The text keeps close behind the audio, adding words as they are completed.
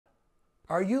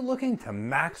Are you looking to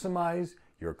maximize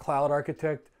your cloud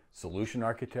architect, solution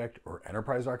architect, or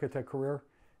enterprise architect career?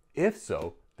 If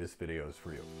so, this video is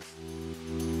for you.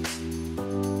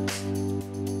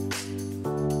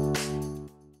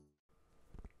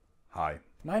 Hi,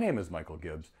 my name is Michael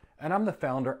Gibbs, and I'm the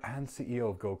founder and CEO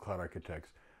of Go Cloud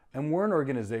Architects, and we're an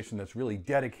organization that's really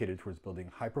dedicated towards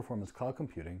building high-performance cloud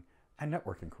computing and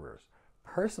networking careers.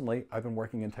 Personally, I've been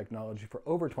working in technology for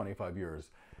over 25 years,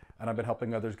 and I've been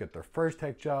helping others get their first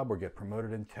tech job or get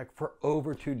promoted in tech for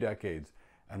over 2 decades.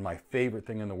 And my favorite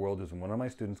thing in the world is when one of my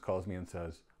students calls me and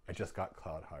says, I just got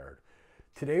cloud hired.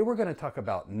 Today we're going to talk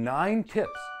about 9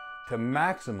 tips to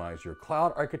maximize your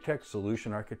cloud architect,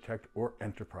 solution architect, or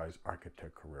enterprise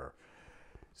architect career.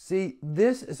 See,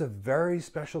 this is a very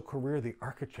special career, the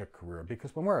architect career,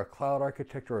 because when we're a cloud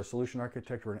architect or a solution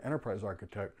architect or an enterprise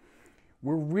architect,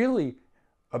 we're really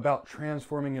about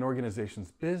transforming an organization's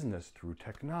business through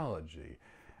technology.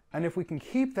 And if we can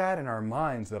keep that in our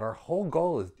minds, that our whole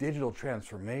goal is digital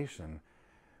transformation,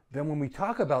 then when we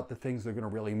talk about the things that are going to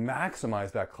really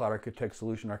maximize that cloud architect,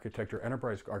 solution architect, or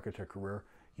enterprise architect career,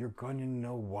 you're going to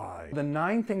know why. The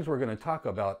 9 things we're going to talk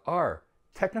about are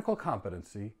technical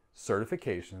competency,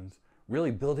 certifications,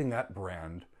 really building that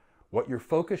brand, what your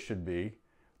focus should be,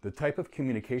 the type of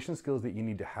communication skills that you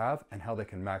need to have and how they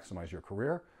can maximize your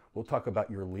career. We'll talk about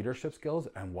your leadership skills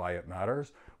and why it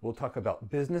matters. We'll talk about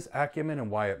business acumen and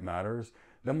why it matters.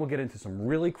 Then we'll get into some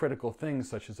really critical things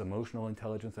such as emotional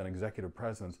intelligence and executive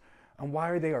presence and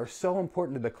why they are so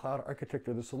important to the cloud architect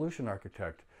or the solution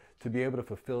architect to be able to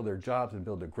fulfill their jobs and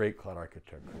build a great cloud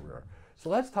architect career. So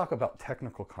let's talk about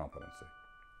technical competency.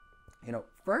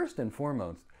 First and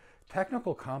foremost,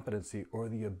 technical competency or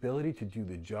the ability to do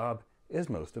the job is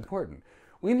most important.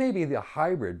 We may be the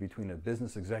hybrid between a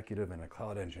business executive and a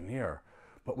cloud engineer,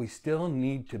 but we still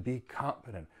need to be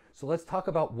competent. So let's talk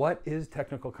about what is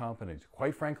technical competence.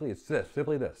 Quite frankly, it's this,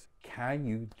 simply this. Can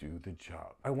you do the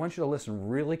job? I want you to listen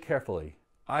really carefully.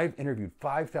 I've interviewed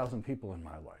 5,000 people in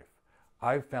my life.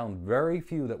 I've found very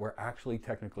few that were actually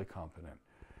technically competent.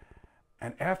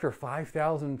 And after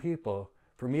 5,000 people,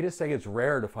 for me to say it's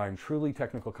rare to find truly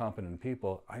technical competent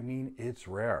people, I mean it's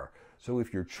rare. So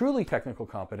if you're truly technical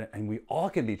competent, and we all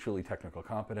can be truly technical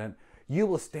competent, you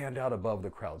will stand out above the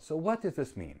crowd. So what does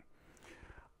this mean?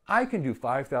 I can do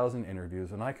 5,000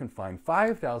 interviews and I can find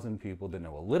 5,000 people that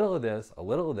know a little of this, a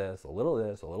little of this, a little of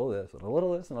this, a little of this, and a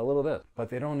little of this, and a little of this, but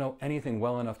they don't know anything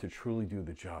well enough to truly do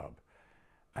the job.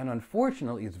 And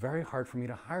unfortunately, it's very hard for me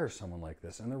to hire someone like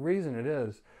this. And the reason it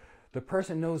is, the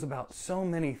person knows about so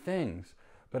many things,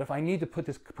 but if I need to put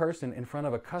this person in front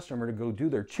of a customer to go do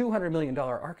their $200 million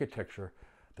architecture,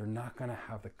 they're not going to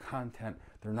have the content,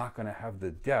 they're not going to have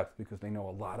the depth because they know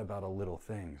a lot about a little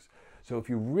things. So if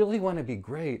you really want to be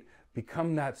great,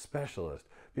 become that specialist.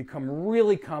 Become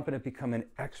really competent, become an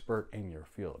expert in your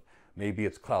field. Maybe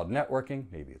it's cloud networking,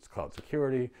 maybe it's cloud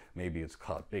security, maybe it's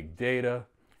cloud big data.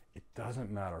 It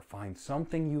doesn't matter. Find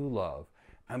something you love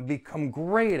and become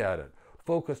great at it.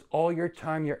 Focus all your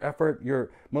time, your effort, your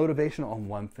motivation on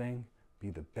one thing. Be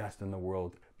the best in the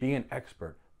world. Be an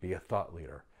expert. Be a thought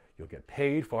leader. You'll get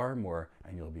paid far more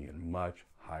and you'll be in much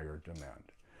higher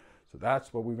demand. So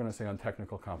that's what we're going to say on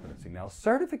technical competency. Now,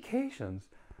 certifications,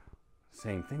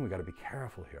 same thing. We got to be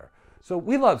careful here. So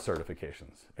we love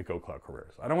certifications at Go Cloud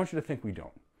Careers. I don't want you to think we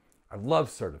don't. I love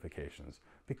certifications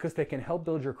because they can help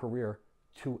build your career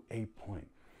to a point.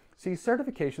 See,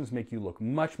 certifications make you look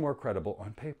much more credible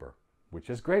on paper, which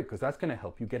is great because that's going to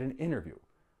help you get an interview.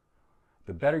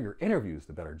 The better your interviews,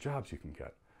 the better jobs you can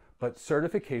get. But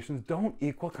certifications don't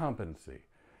equal competency.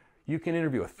 You can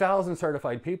interview 1,000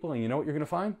 certified people and you know what you're going to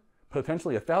find?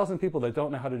 Potentially 1,000 people that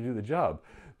don't know how to do the job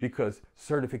because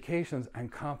certifications and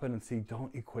competency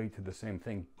don't equate to the same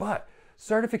thing. But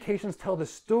certifications tell the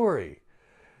story.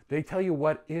 They tell you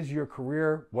what is your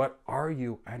career, what are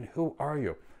you, and who are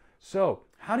you. So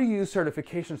how do you use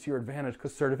certifications to your advantage?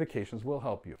 Because certifications will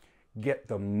help you get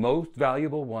the most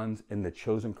valuable ones in the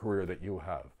chosen career that you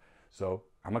have. So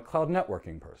I'm a cloud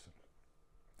networking person.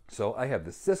 So I have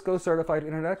the Cisco Certified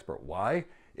Internet Expert. Why?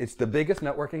 It's the biggest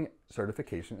networking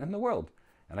certification in the world.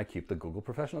 And I keep the Google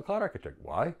Professional Cloud Architect.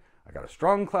 Why? I got a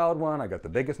strong cloud one. I got the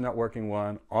biggest networking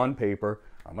one on paper.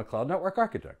 I'm a cloud network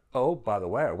architect. Oh, by the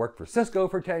way, I worked for Cisco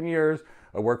for 10 years.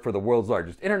 I worked for the world's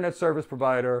largest internet service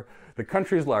provider, the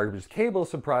country's largest cable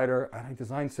provider, and I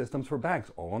design systems for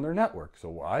banks all on their network. So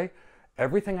why?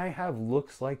 Everything I have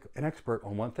looks like an expert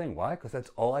on one thing. Why? Because that's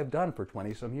all I've done for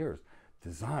 20 some years.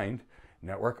 Designed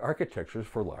network architectures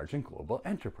for large and global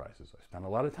enterprises. I spent a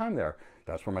lot of time there.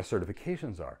 That's where my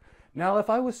certifications are. Now, if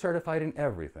I was certified in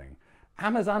everything,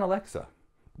 Amazon Alexa,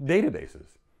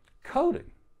 databases,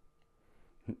 coding,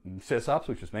 SysOps,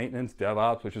 which is maintenance,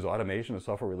 DevOps, which is automation of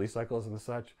software release cycles and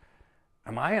such.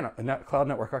 Am I a cloud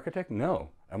network architect? No.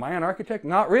 Am I an architect?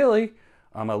 Not really.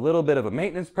 I'm a little bit of a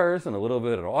maintenance person, a little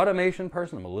bit of an automation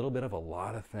person. I'm a little bit of a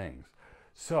lot of things.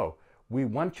 So we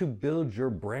want to build your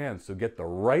brand, so get the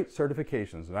right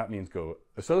certifications. And that means go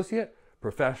associate,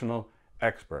 professional,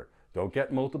 expert. Don't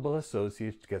get multiple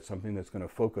associates. Get something that's going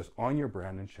to focus on your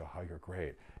brand and show how you're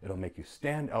great. It'll make you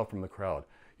stand out from the crowd.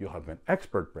 You'll have an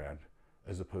expert brand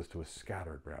as opposed to a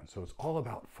scattered brand. So it's all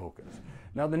about focus.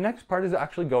 Now the next part is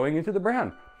actually going into the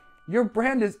brand. Your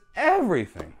brand is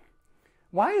everything.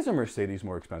 Why is a Mercedes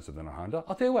more expensive than a Honda?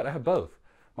 I'll tell you what, I have both.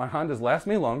 My Hondas last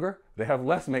me longer, they have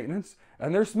less maintenance,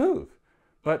 and they're smooth.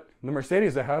 But the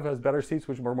Mercedes I have has better seats,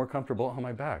 which are more comfortable on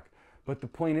my back. But the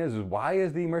point is why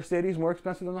is the Mercedes more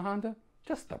expensive than the Honda?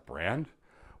 Just the brand.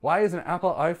 Why is an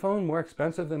Apple iPhone more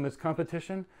expensive than its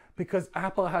competition? Because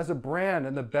Apple has a brand,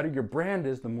 and the better your brand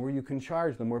is, the more you can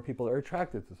charge, the more people are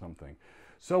attracted to something.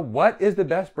 So what is the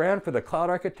best brand for the cloud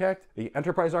architect, the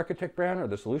enterprise architect brand, or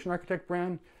the solution architect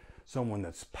brand? Someone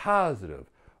that's positive,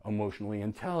 emotionally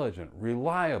intelligent,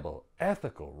 reliable,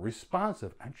 ethical,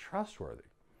 responsive, and trustworthy.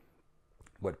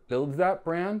 What builds that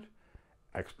brand?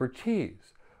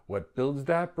 Expertise. What builds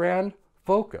that brand?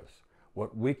 Focus.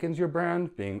 What weakens your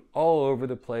brand? Being all over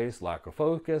the place, lack of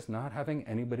focus, not having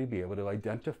anybody be able to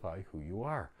identify who you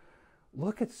are.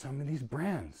 Look at some of these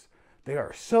brands. They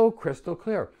are so crystal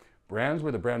clear. Brands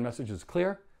where the brand message is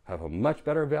clear have a much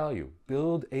better value.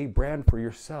 Build a brand for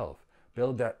yourself.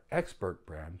 Build that expert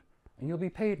brand, and you'll be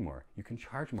paid more. You can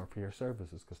charge more for your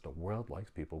services because the world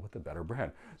likes people with a better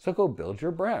brand. So go build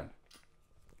your brand.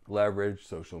 Leverage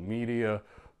social media,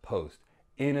 post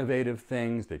innovative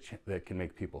things that can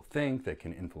make people think, that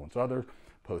can influence others,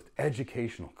 post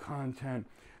educational content,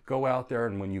 go out there,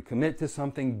 and when you commit to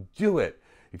something, do it.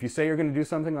 If you say you're going to do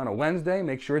something on a Wednesday,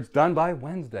 make sure it's done by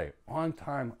Wednesday, on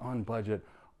time, on budget,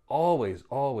 always,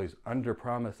 always under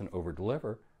promise and over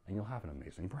deliver, and you'll have an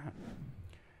amazing brand.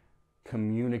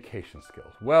 Communication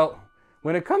skills. Well,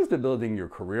 when it comes to building your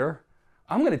career,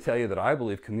 I'm going to tell you that I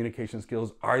believe communication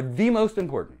skills are the most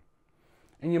important.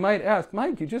 And you might ask,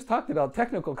 Mike, you just talked about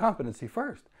technical competency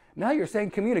first. Now you're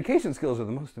saying communication skills are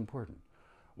the most important.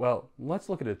 Well, let's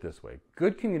look at it this way.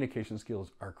 Good communication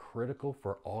skills are critical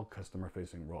for all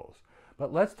customer-facing roles.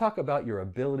 But let's talk about your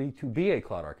ability to be a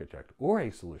cloud architect or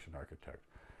a solution architect.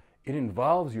 It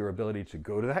involves your ability to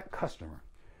go to that customer.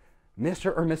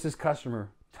 Mr. or Mrs. Customer,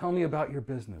 tell me about your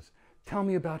business. Tell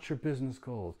me about your business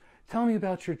goals. Tell me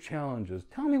about your challenges.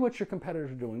 Tell me what your competitors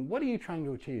are doing. What are you trying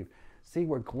to achieve? See,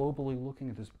 we're globally looking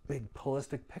at this big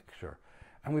holistic picture.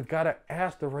 And we've got to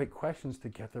ask the right questions to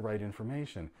get the right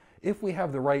information. If we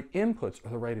have the right inputs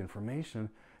or the right information,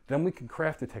 then we can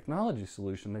craft a technology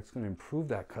solution that's going to improve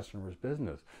that customer's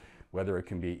business. Whether it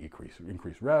can be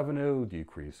increase revenue,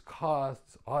 decrease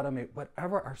costs, automate,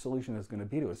 whatever our solution is going to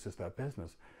be to assist that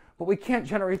business. But we can't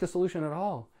generate the solution at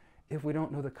all if we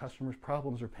don't know the customer's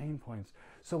problems or pain points.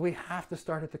 So we have to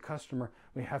start at the customer.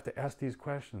 We have to ask these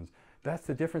questions. That's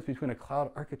the difference between a cloud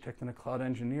architect and a cloud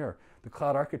engineer. The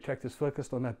cloud architect is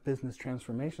focused on that business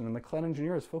transformation, and the cloud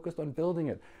engineer is focused on building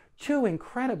it. Two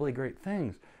incredibly great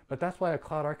things. But that's why a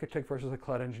cloud architect versus a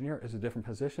cloud engineer is a different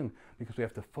position, because we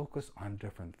have to focus on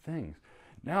different things.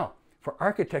 Now, for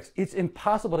architects, it's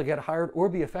impossible to get hired or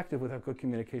be effective without good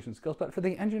communication skills. But for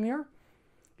the engineer,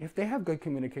 if they have good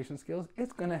communication skills,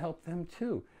 it's going to help them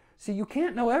too. See, you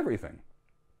can't know everything,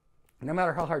 no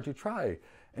matter how hard you try.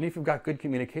 And if you've got good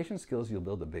communication skills, you'll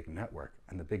build a big network,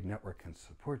 and the big network can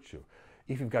support you.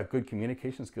 If you've got good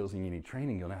communication skills and you need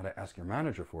training, you'll know how to ask your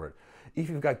manager for it. If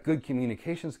you've got good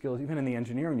communication skills, even in the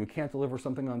engineering, you can't deliver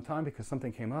something on time because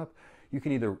something came up, you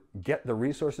can either get the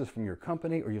resources from your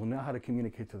company or you'll know how to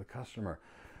communicate to the customer.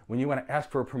 When you want to ask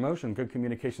for a promotion, good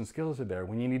communication skills are there.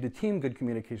 When you need a team, good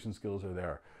communication skills are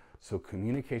there. So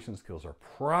communication skills are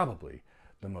probably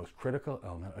the most critical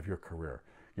element of your career.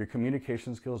 Your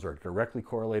communication skills are directly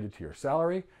correlated to your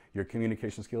salary. Your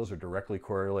communication skills are directly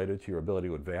correlated to your ability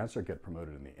to advance or get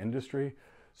promoted in the industry.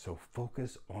 So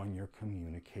focus on your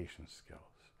communication skills,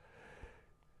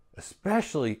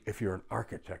 especially if you're an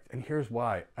architect. And here's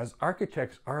why. As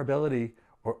architects, our ability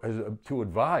to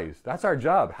advise, that's our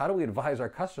job. How do we advise our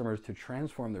customers to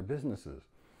transform their businesses?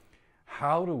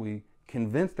 How do we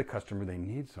convince the customer they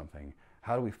need something?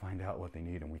 How do we find out what they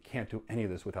need? And we can't do any of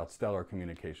this without stellar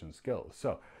communication skills.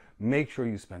 So make sure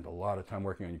you spend a lot of time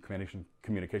working on your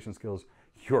communication skills.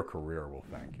 Your career will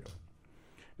thank you.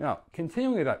 Now,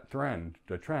 continuing that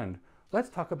trend, let's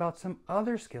talk about some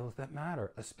other skills that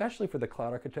matter, especially for the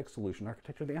cloud architect, solution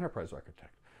architect, or the enterprise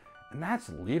architect. And that's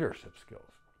leadership skills.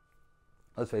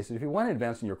 Let's face it, if you want to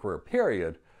advance in your career,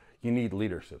 period, You need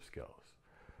leadership skills.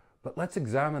 But let's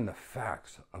examine the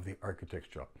facts of the architect's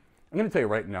job. I'm going to tell you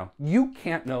right now, you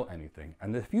can't know anything.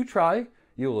 And if you try,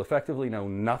 you will effectively know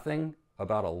nothing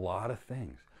about a lot of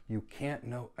things. You can't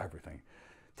know everything.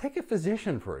 Take a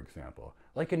physician, for example,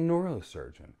 like a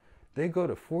neurosurgeon. They go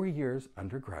to 4 years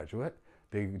undergraduate,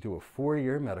 they do a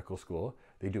 4-year medical school,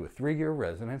 they do a 3-year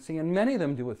residency, and many of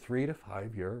them do a 3 to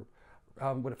 5 year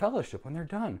fellowship when they're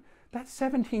done. That's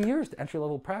 17 years to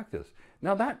entry-level practice.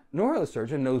 Now that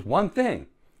neurosurgeon knows one thing,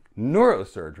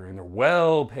 neurosurgery, and they're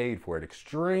well paid for it,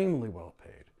 extremely well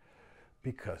paid,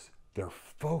 because they're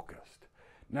focused.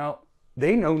 Now,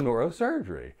 they know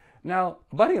neurosurgery. Now,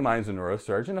 a buddy of mine's a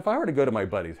neurosurgeon. If I were to go to my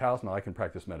buddy's house, now I can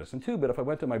practice medicine too, but if I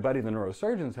went to my buddy, the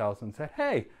neurosurgeon's house, and said,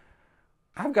 hey,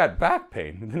 I've got back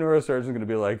pain, the neurosurgeon's going to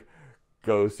be like,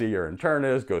 go see your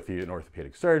internist, go see an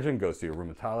orthopedic surgeon, go see a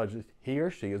rheumatologist. He or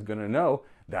she is going to know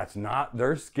that's not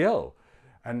their skill.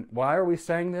 And why are we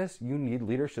saying this? You need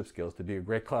leadership skills to be a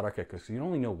great cloud architect because you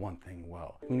only know one thing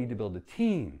well. You need to build a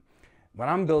team. When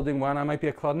I'm building one, I might be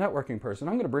a cloud networking person.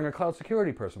 I'm going to bring a cloud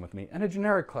security person with me, and a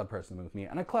generic cloud person with me,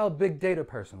 and a cloud big data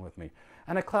person with me,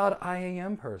 and a cloud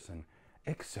IAM person,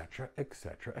 etc.,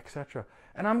 etc., etc.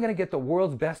 And I'm going to get the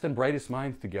world's best and brightest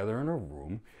minds together in a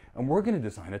room, and we're going to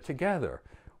design it together.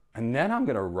 And then I'm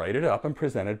going to write it up and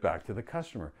present it back to the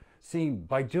customer. See,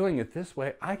 by doing it this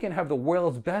way, I can have the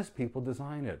world's best people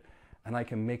design it. And I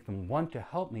can make them want to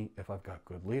help me if I've got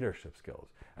good leadership skills.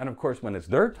 And of course, when it's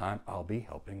their time, I'll be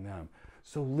helping them.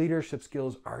 So leadership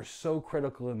skills are so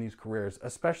critical in these careers,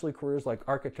 especially careers like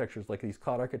architectures, like these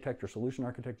cloud architect or solution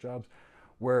architect jobs,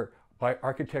 where by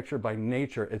architecture, by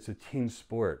nature, it's a team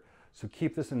sport. So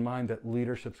keep this in mind that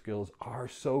leadership skills are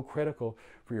so critical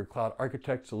for your cloud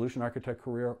architect, solution architect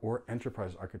career, or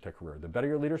enterprise architect career. The better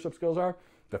your leadership skills are,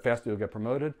 the faster you'll get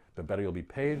promoted, the better you'll be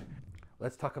paid.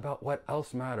 Let's talk about what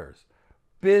else matters.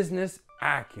 Business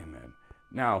acumen.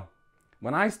 Now,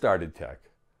 when I started tech,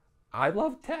 I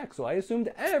loved tech, so I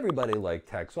assumed everybody liked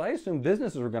tech. So I assumed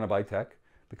businesses were going to buy tech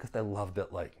because they loved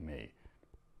it like me.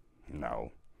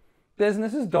 No.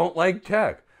 Businesses don't like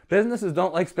tech. Businesses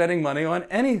don't like spending money on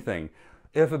anything.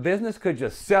 If a business could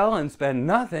just sell and spend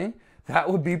nothing, that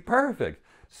would be perfect.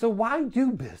 So why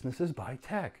do businesses buy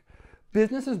tech?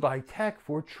 Businesses buy tech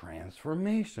for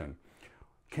transformation.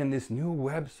 Can this new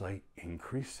website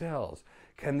increase sales?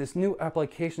 Can this new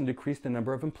application decrease the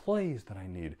number of employees that I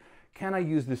need? Can I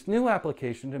use this new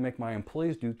application to make my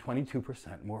employees do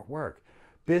 22% more work?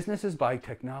 Businesses buy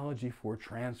technology for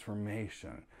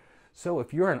transformation. So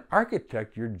if you're an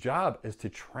architect, your job is to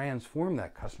transform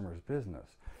that customer's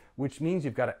business, which means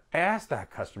you've got to ask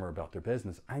that customer about their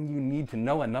business, and you need to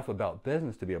know enough about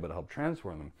business to be able to help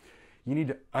transform them. You need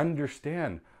to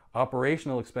understand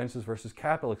operational expenses versus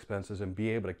capital expenses and be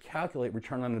able to calculate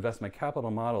return on investment capital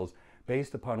models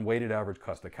based upon weighted average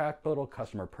cost of capital,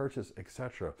 customer purchase,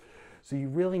 etc. So you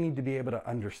really need to be able to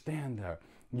understand that.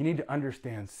 You need to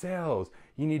understand sales.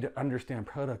 You need to understand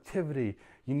productivity.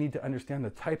 You need to understand the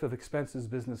type of expenses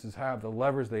businesses have, the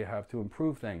levers they have to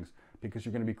improve things, because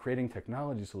you're going to be creating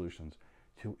technology solutions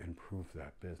to improve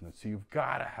that business. So you've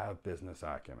got to have business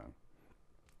acumen.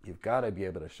 You've got to be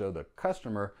able to show the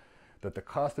customer that the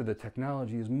cost of the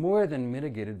technology is more than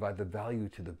mitigated by the value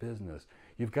to the business.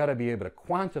 You've got to be able to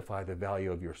quantify the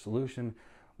value of your solution.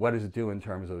 What does it do in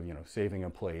terms of, saving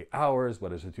employee hours?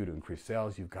 What does it do to increase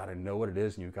sales? You've got to know what it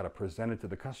is, and you've got to present it to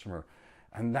the customer.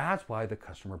 And that's why the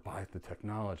customer buys the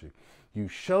technology. You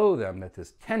show them that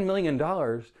this $10 million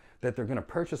that they're going to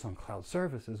purchase on cloud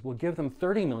services will give them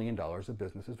 $30 million of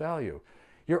business value.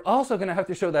 You're also going to have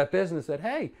to show that business that,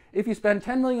 hey, if you spend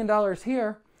 $10 million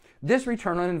here, this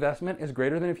return on investment is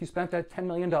greater than if you spent that $10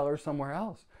 million somewhere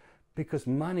else, because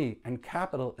money and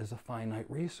capital is a finite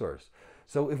resource.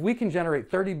 So if we can generate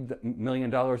 $30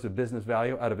 million of business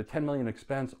value out of a $10 million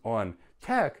expense on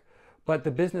tech, but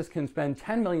the business can spend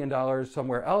 $10 million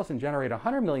somewhere else and generate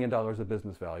 $100 million of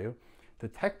business value, the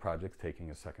tech project's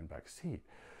taking a second back seat.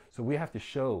 So we have to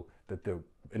show that the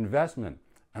investment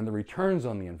and the returns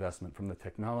on the investment from the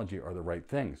technology are the right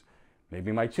things.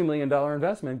 Maybe my $2 million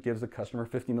investment gives the customer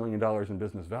 $50 million in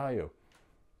business value.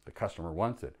 The customer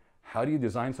wants it. How do you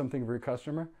design something for your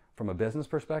customer? From a business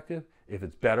perspective, if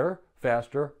it's better,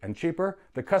 faster, and cheaper,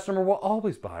 the customer will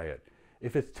always buy it.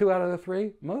 If it's 2 out of the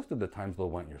 3, most of the times they'll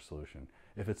want your solution.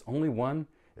 If it's only 1,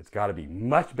 it's got to be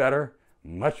much better,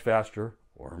 much faster,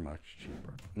 or much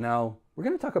cheaper. Now, we're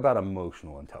going to talk about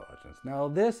emotional intelligence. Now,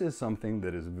 this is something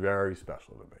that is very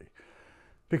special to me.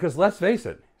 Because let's face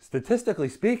it, statistically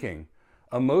speaking,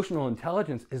 emotional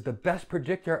intelligence is the best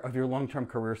predictor of your long-term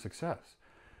career success.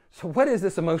 So what is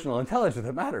this emotional intelligence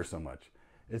that matters so much?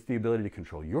 It's the ability to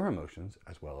control your emotions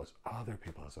as well as other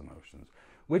people's emotions,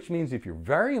 which means if you're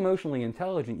very emotionally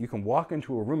intelligent, you can walk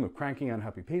into a room of cranky,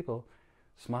 unhappy people,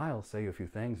 smile, say a few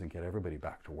things, and get everybody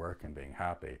back to work and being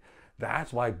happy.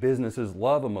 That's why businesses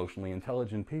love emotionally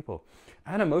intelligent people.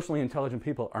 And emotionally intelligent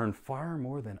people earn far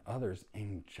more than others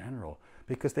in general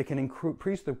because they can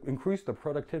increase the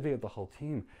productivity of the whole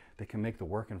team. They can make the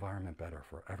work environment better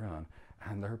for everyone,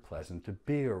 and they're pleasant to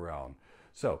be around.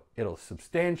 So it'll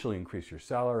substantially increase your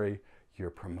salary,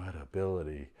 your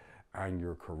promotability, and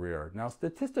your career. Now,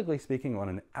 statistically speaking, on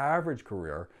an average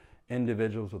career,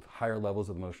 individuals with higher levels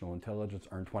of emotional intelligence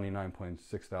earn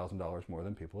 $29.6 thousand more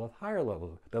than people with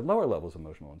lower levels of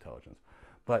emotional intelligence.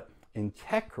 But in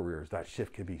tech careers, that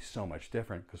shift can be so much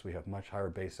different because we have much higher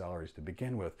base salaries to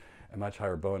begin with and much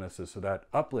higher bonuses. So that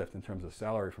uplift in terms of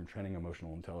salary from training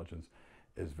emotional intelligence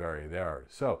is very there.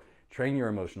 So train your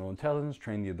emotional intelligence,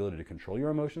 train the ability to control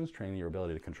your emotions, train your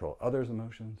ability to control others'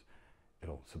 emotions.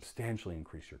 It'll substantially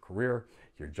increase your career,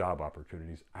 your job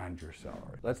opportunities, and your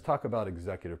salary. Let's talk about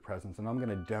executive presence, and I'm going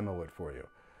to demo it for you.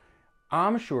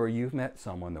 I'm sure you've met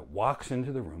someone that walks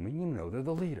into the room and you know they're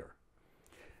the leader.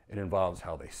 It involves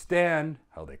how they stand,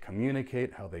 how they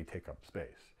communicate, how they take up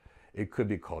space. It could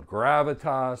be called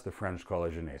gravitas, the French call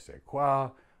it je ne sais quoi,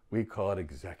 we call it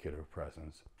executive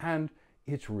presence, and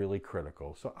it's really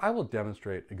critical. So I will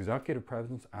demonstrate executive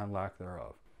presence and lack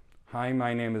thereof. Hi,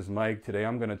 my name is Mike. Today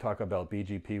I'm going to talk about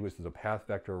BGP, which is a path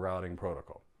vector routing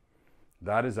protocol.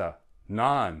 That is a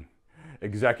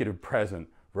non-executive present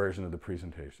version of the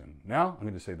presentation. Now I'm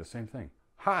going to say the same thing.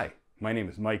 Hi, my name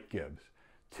is Mike Gibbs.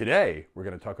 Today we're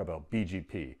going to talk about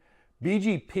BGP.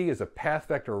 BGP is a path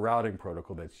vector routing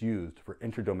protocol that's used for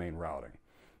interdomain routing.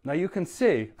 Now you can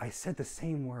see I said the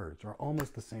same words or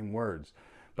almost the same words,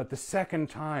 but the second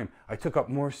time I took up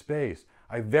more space.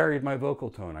 I varied my vocal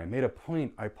tone. I made a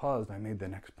point, I paused, I made the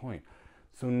next point.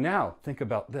 So now think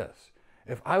about this.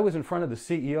 If I was in front of the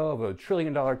CEO of a $1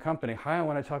 trillion company, hi, I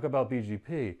want to talk about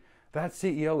BGP, that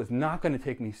CEO is not going to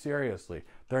take me seriously.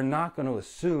 They're not going to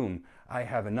assume I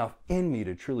have enough in me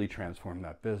to truly transform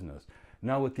that business.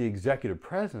 Now with the executive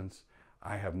presence,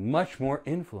 I have much more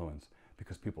influence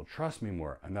because people trust me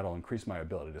more, and that'll increase my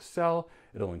ability to sell,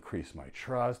 it'll increase my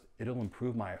trust, it'll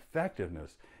improve my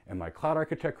effectiveness in my cloud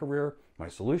architect career, my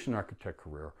solution architect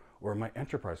career, or my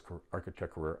enterprise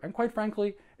architect career, and quite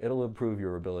frankly, it'll improve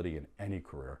your ability in any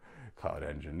career. Cloud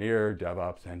engineer,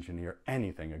 DevOps engineer,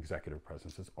 anything, executive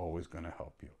presence is always going to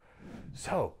help you.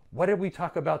 So, what did we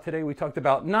talk about today? We talked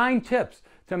about 9 tips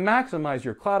to maximize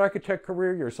your cloud architect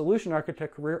career, your solution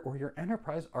architect career, or your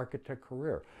enterprise architect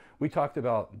career. We talked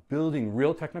about building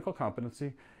real technical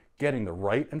competency, getting the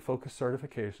right and focused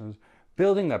certifications,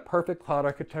 building that perfect cloud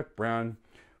architect brand,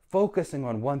 focusing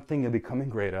on one thing and becoming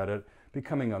great at it,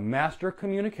 becoming a master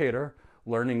communicator,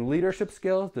 learning leadership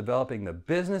skills, developing the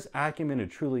business acumen to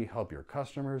truly help your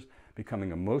customers,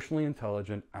 becoming emotionally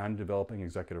intelligent, and developing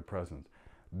executive presence.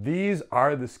 These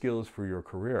are the skills for your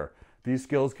career. These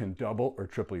skills can double or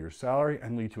triple your salary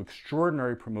and lead to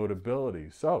extraordinary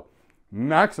promotability. So,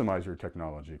 maximize your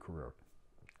technology career.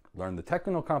 Learn the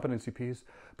technical competency piece,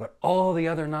 but all the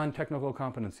other non-technical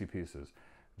competency pieces.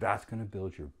 That's going to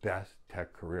build your best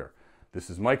tech career. This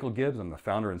is Michael Gibbs. I'm the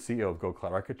founder and CEO of Go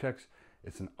Cloud Architects.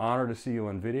 It's an honor to see you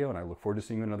on video, and I look forward to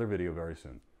seeing you in another video very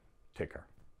soon. Take care.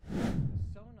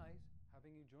 It's so nice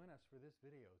having you join us for this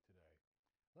video today.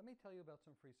 Let me tell you about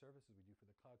some free services we do for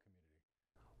the cloud community.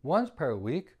 Once per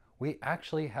week, we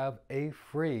actually have a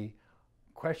free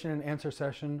question and answer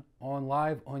session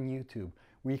live on YouTube,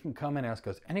 where you can come and ask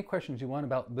us any questions you want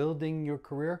about building your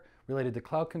career related to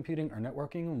cloud computing or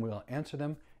networking, and we'll answer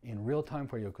them in real time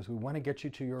for you because we want to get you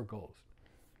to your goals.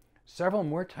 Several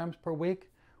more times per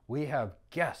week, we have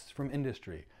guests from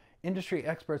industry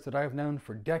experts that I've known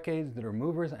for decades that are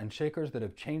movers and shakers that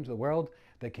have changed the world,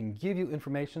 that can give you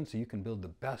information so you can build the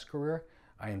best career.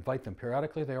 I invite them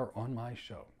periodically. They are on my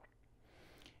show.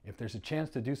 If there's a chance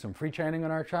to do some free training on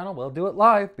our channel, we'll do it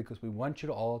live because we want you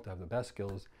to all to have the best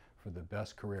skills for the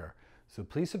best career. So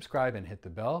please subscribe and hit the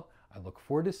bell. I look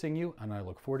forward to seeing you, and I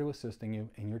look forward to assisting you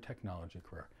in your technology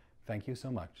career. Thank you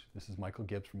so much. This is Michael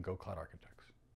Gibbs from Go Cloud Architects.